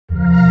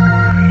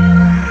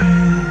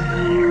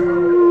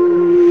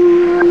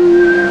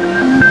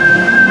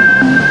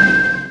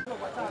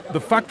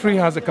factory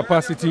has a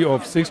capacity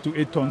of 6 to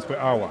 8 tons per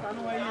hour.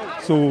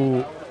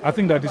 So I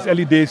think that it's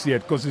early days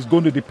yet because it's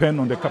going to depend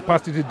on the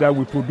capacity that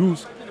we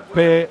produce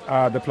per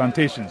the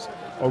plantations.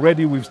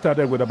 Already we've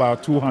started with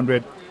about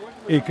 200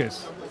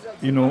 acres,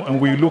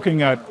 and we're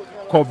looking at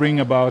covering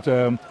about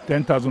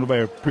 10,000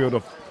 over a period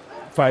of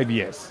 5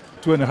 years.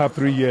 2.5,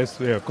 3 years,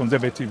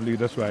 conservatively,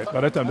 that's right.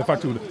 By that time, the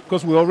factory,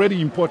 because we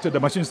already imported, the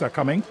machines are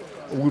coming.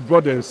 We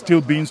brought the steel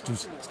beams to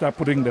start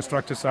putting the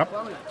structures up.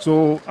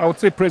 So I would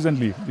say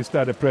presently, it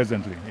started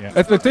presently. Yeah.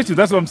 Expectations,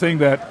 that's what I'm saying,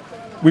 that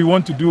we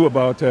want to do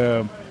about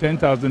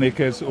 10,000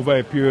 acres over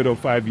a period of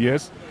 5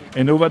 years.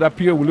 And over that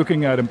period, we're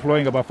looking at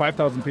employing about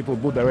 5,000 people,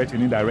 both direct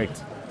and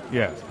indirect.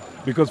 Yes.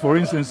 Because, for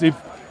instance, if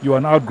you're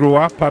an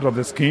outgrower, part of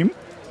the scheme,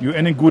 you're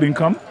earning good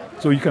income,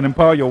 so you can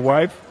empower your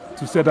wife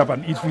to set up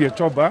an eat-free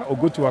chop bar or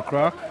go to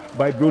Accra,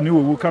 buy brownie,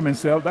 we will come and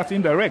sell. That's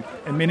indirect,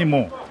 and many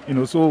more.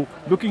 So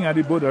looking at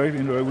it both direct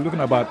and indirect, we're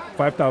looking at about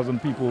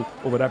 5,000 people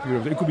over that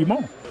period. It could be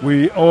more.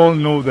 We all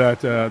know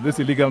that this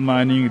illegal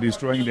mining is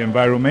destroying the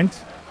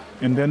environment,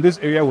 and then this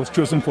area was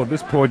chosen for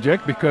this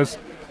project because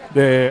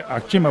the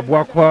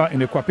Achim-Abuakwa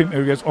and the Kwapim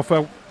areas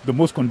offer the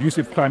most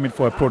conducive climate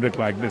for a project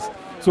like this.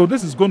 So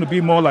this is going to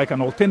be more like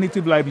an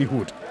alternative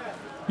livelihood,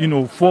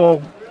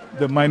 for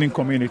the mining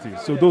community.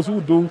 So those who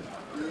do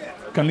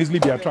can easily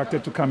be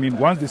attracted to come in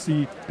once they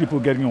see people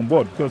getting on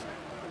board, because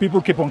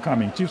people keep on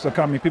coming. Chiefs are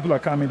coming, people are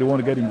coming, they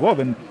want to get involved,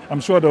 and I'm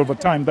sure that over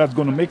time that's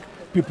going to make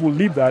people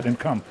leave that and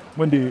come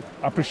when they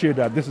appreciate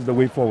that this is the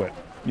way forward.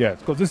 Yes,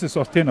 because this is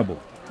sustainable.